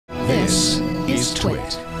This is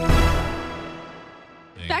Twit.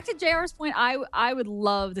 Back to JR's point, I would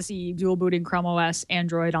love to see dual booting Chrome OS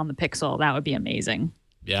Android on the Pixel. That would be amazing.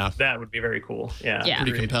 Yeah. That would be very cool. Yeah.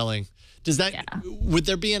 Pretty compelling. Does that, would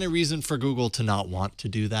there be any reason for Google to not want to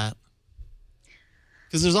do that?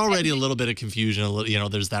 Because there's already a little bit of confusion. You know,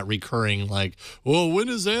 there's that recurring like, well, when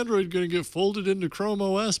is Android going to get folded into Chrome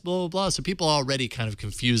OS, blah, blah, blah. So people already kind of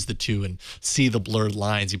confuse the two and see the blurred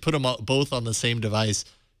lines. You put them both on the same device.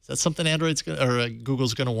 Is that something Android's or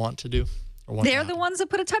Google's going to want to do? Or They're the ones that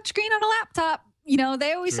put a touchscreen on a laptop. You know,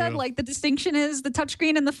 they always said like the distinction is the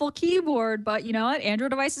touchscreen and the full keyboard. But you know what? Android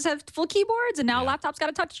devices have full keyboards and now laptops got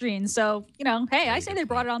a touchscreen. So, you know, hey, I say they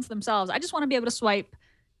brought it onto themselves. I just want to be able to swipe.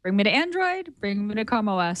 Bring me to Android, bring me to Chrome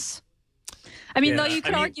OS. I mean, though you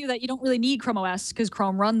could argue that you don't really need Chrome OS because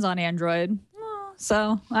Chrome runs on Android.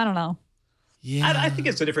 So, I don't know. Yeah, I think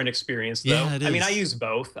it's a different experience, though. Yeah, it is. I mean, I use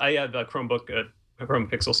both. I have a Chromebook, a Chrome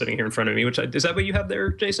Pixel sitting here in front of me, which is that what you have there,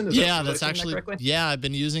 Jason? Is that's actually, I've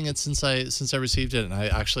been using it since I received it, and I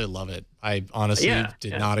actually love it. I honestly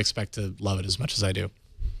did not expect to love it as much as I do.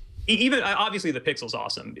 Even obviously the Pixel's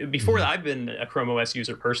awesome. Before that, I've been a Chrome OS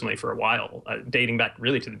user personally for a while, dating back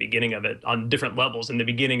really to the beginning of it on different levels. In the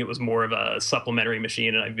beginning, it was more of a supplementary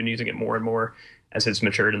machine, and I've been using it more and more as it's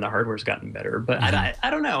matured and the hardware's gotten better. But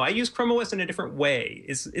I don't know. I use Chrome OS in a different way.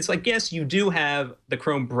 It's like, yes, you do have the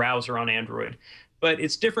Chrome browser on Android, but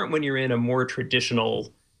it's different when you're in a more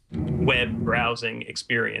traditional web browsing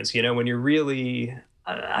experience. You know, when you're really...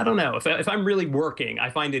 I don't know. If I'm really working, I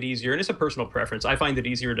find it easier, and it's a personal preference. I find it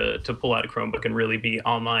easier to pull out a Chromebook and really be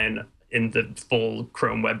online in the full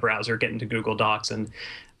Chrome web browser, get into Google Docs, and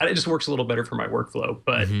it just works a little better for my workflow.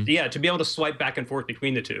 But yeah, to be able to swipe back and forth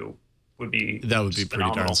between the two would be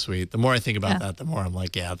pretty darn sweet. The more I think about that, the more I'm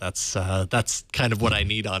like, yeah, that's kind of what I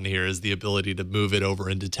need on here is the ability to move it over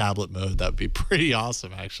into tablet mode. That would be pretty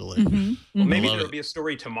awesome, actually. Well, maybe there'll be a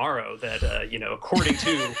story tomorrow that you know, according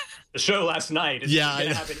to the show last night, is going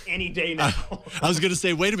to happen any day now. I was going to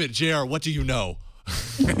say, wait a minute, JR, what do you know?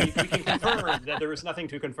 we can confirm that there is nothing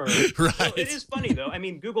to confirm. Right. So it is funny, though. I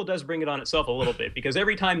mean, Google does bring it on itself a little bit because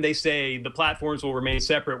every time they say the platforms will remain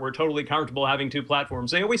separate, we're totally comfortable having two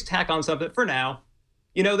platforms, they always tack on something for now.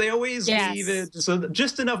 You know, they always leave it so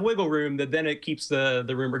just enough wiggle room that then it keeps the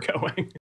rumor going.